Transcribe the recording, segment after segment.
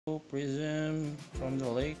Prism from the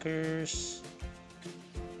Lakers.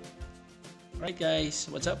 Alright guys,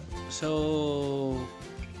 what's up? So,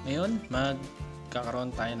 ngayon magkakaroon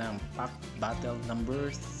tayo ng pack battle number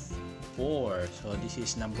 4. So, this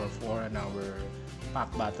is number 4 in our pack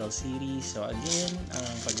battle series. So, again,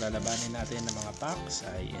 ang paglalabanin natin ng mga packs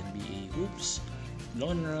ay NBA Hoops,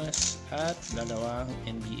 Donruss, at dalawang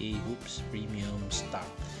NBA Hoops Premium Stock.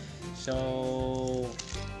 So,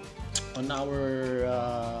 on our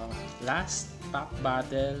last pack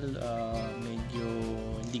battle, medyo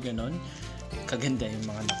hindi ganon kaganda yung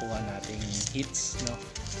mga nakuha nating hits, no?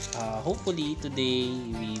 Hopefully today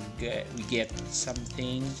we get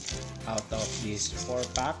something out of these 4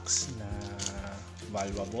 packs na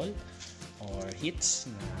valuable or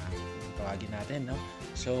hits na tawagin natin, no?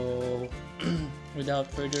 So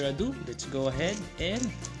without further ado, let's go ahead and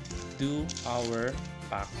do our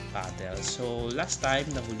pack battle. So last time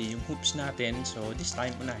nahuli yung hoops natin, so this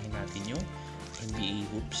time unahin natin yung NBA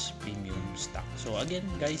Hoops Premium Stock. So again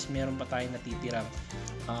guys, meron pa tayong natitirang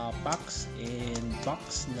packs and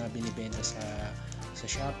box na binibenta sa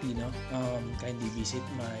Shopee, no? Kindly visit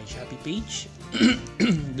my Shopee page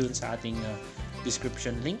dun sa ating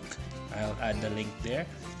description link. I'll add the link there.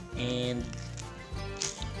 And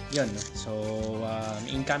yun, no? So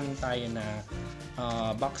incoming tayo na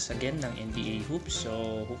box again ng NBA Hoops.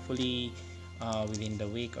 So hopefully within the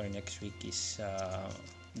week or next week is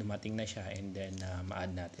dumating na siya, and then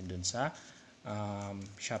ma-add natin dun sa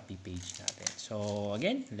Shopee page natin. So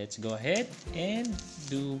again, let's go ahead and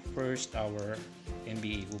do first our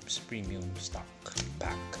NBA Hoops Premium Stock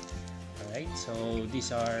pack. Alright, so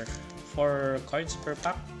these are 4 cards per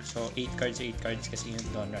pack. So 8 cards kasi yung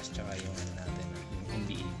Donruss tsaka yung natin, yung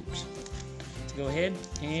NBA Hoops. Let's go ahead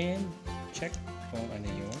and check kung ano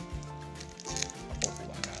yung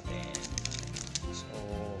makukuha natin. So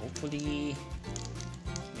hopefully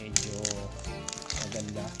medyo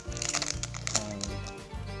maganda ang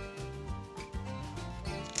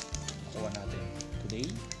makuha natin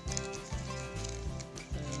today.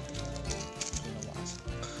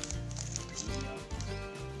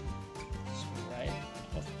 So right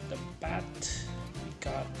off the bat, we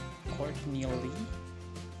got Courtney Lee.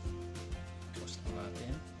 Post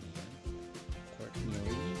natin. Courtney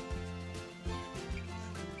Lee.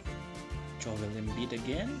 Joel Embiid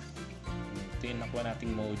again. Ito yung nakuha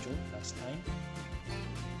nating mojo last time.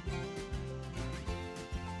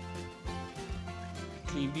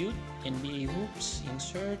 Tribute, NBA Hoops,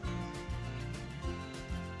 insert.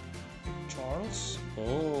 Charles.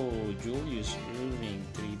 Oh, Julius Irving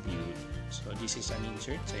tribute. So this is an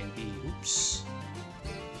insert sa NBA Hoops.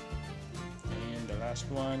 And the last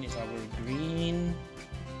one is our green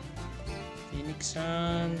Phoenix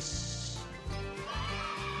Suns,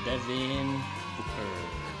 Devin Booker.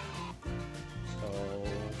 So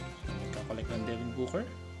nagka-collect ng Devin Booker.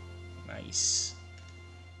 Nice.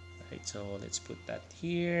 Alright, so let's put that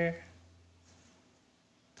here.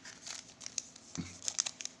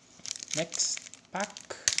 Next pack.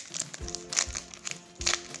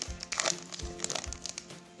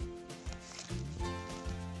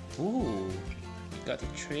 Ooh, we got a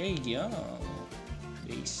Trae Young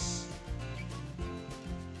base.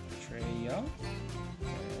 Trae Young.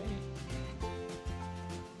 Alright.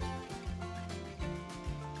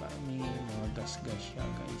 Parang may mga gas-gas siya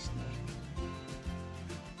guys, no?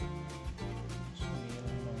 So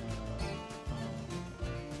mayroong mga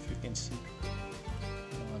if you can see,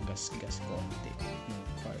 mga gas-gas konti yung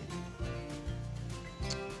card.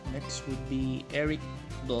 Next would be Eric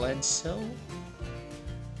Bledsoe.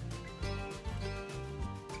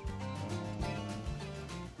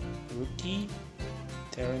 Rookie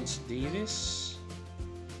Terrence Davis,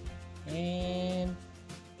 and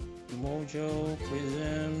Mojo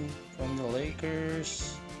Prism from the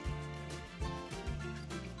Lakers.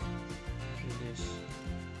 This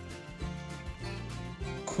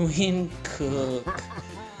Quinn Cook.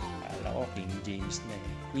 Akala ko King James na eh.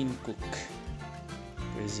 Quinn Cook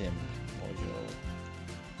Prism Mojo.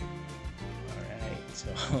 Alright, so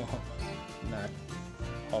not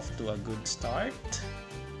off to a good start.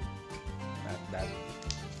 Not that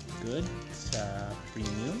good sa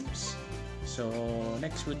premiums. So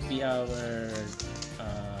next would be our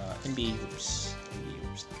NBA Hoops.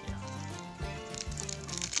 Yeah.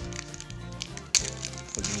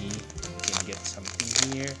 Hopefully we can get something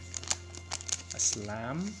here. A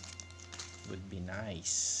slam would be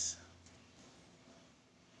nice.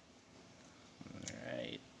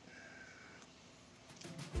 Alright.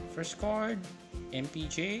 First card,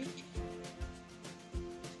 MPJ.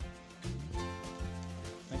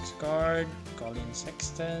 Next card, Colin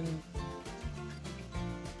Sexton.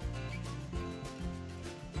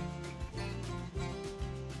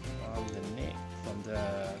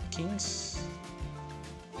 Kings,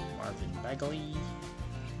 Marvin Bagley,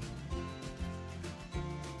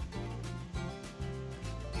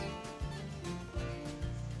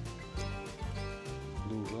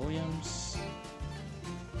 Lou Williams,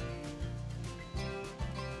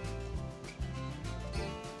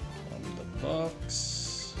 from the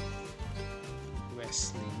Bucks,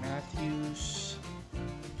 Wesley Matthews.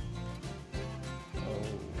 Oh,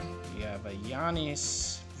 we have a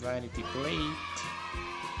Giannis vanity plate,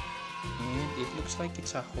 and it looks like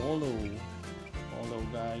it's a hollow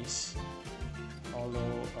guys,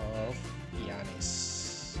 hollow of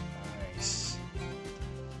Giannis. Nice,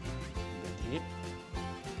 good hit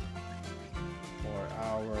for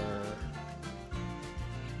our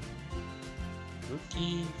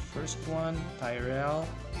rookie. First one, Tyrell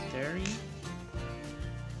Terry,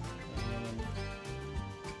 and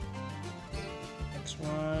next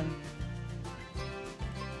one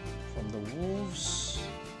from the Wolves,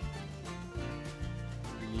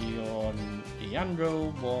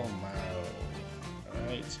 Leandro Bolmaro.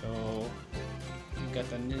 Alright, so we got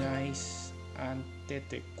a nice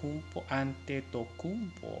Antetokounmpo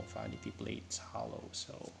vanity plates hollow.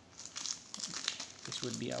 So this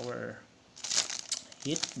would be our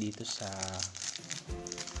hit dito sa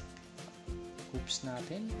hoops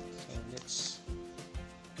natin. So let's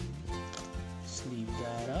sleeve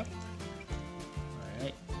that up.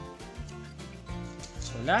 Alright,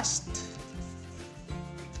 so last,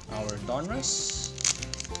 our Donruss.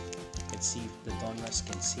 Let's see if the Donruss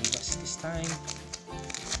can save us this time.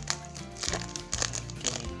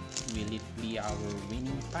 Okay, will it be our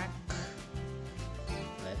winning pack?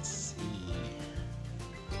 Let's see.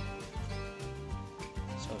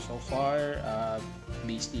 So far,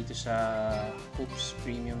 based dito sa hoops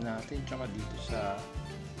premium natin, tsaka dito sa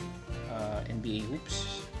NBA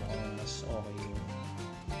hoops, mas okay yung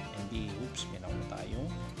NBA hoops. May nakuha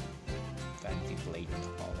tayong vanity plate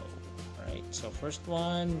hollow. Alright, so first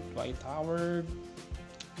one, Dwight Howard.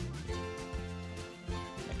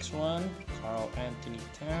 Next one, Karl Anthony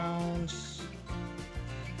Towns.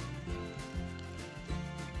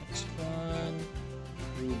 Next one,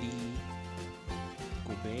 Rudy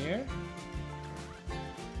Gobert.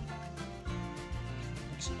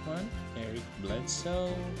 Next one, Eric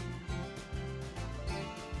Bledsoe.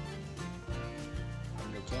 From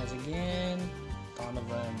the Jazz again,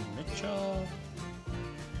 Donovan Mitchell.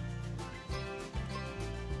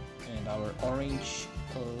 And our orange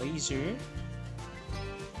laser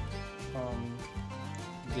from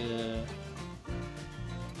the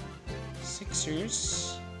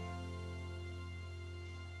Sixers.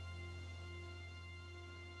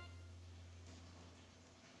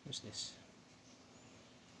 Who's this?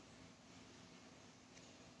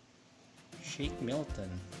 Shake Milton.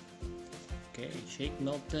 Okay, Shake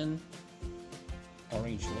Milton,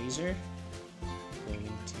 orange laser.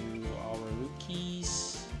 Going to our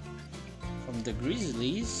rookies from the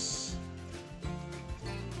Grizzlies.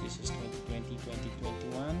 This is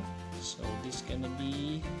 2020-2021. So this is gonna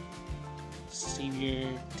be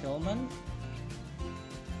Xavier Tillman.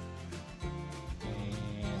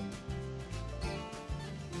 And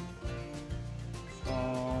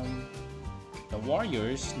from the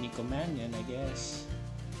Warriors, Nico Mannion, I guess.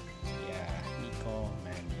 Yeah, Nico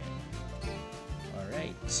Mannion.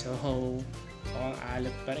 Alright, so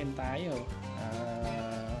alat pa rin tayo.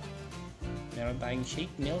 Meron tayong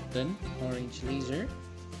Shake Milton, orange laser.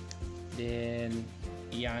 Then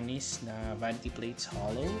Giannis na vanity plates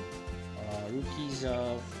hollow. Rookies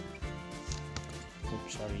of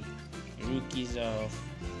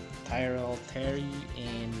Tyrell Terry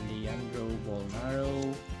and Leandro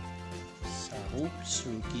Bolmaro. Sa hoops,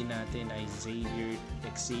 rookie natin ay Xavier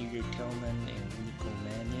Tillman and Nico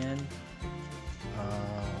Mannion.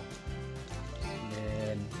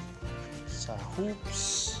 Then sa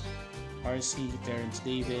hoops, RC Terrence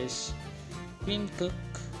Davis, Quinn Cook,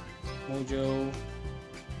 Mojo,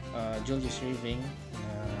 Julius Erving,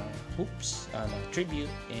 hoops,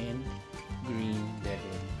 tribute, and green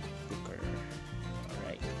Devin Booker.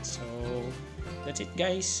 Alright, so that's it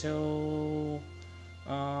guys. So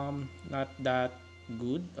not that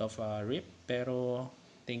good of a rip, pero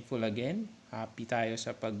thankful again. Happy tayo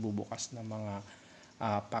sa pagbubukas ng mga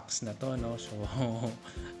packs na to, no? So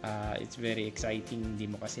it's very exciting. Hindi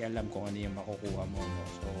mo kasi alam kung ano yung makukuha mo, no?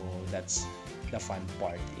 So that's the fun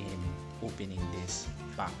part in opening this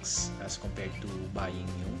packs as compared to buying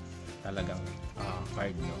yung talagang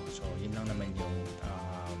card, no? So yun lang naman yung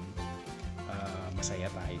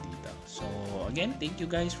masaya tayo dito. So again, thank you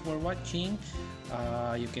guys for watching.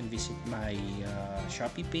 You can visit my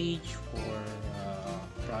Shopee page for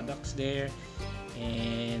products there,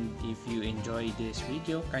 And if you enjoy this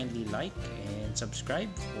video, kindly like and subscribe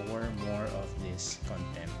for more of this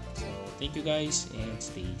content. So thank you guys and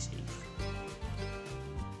stay safe.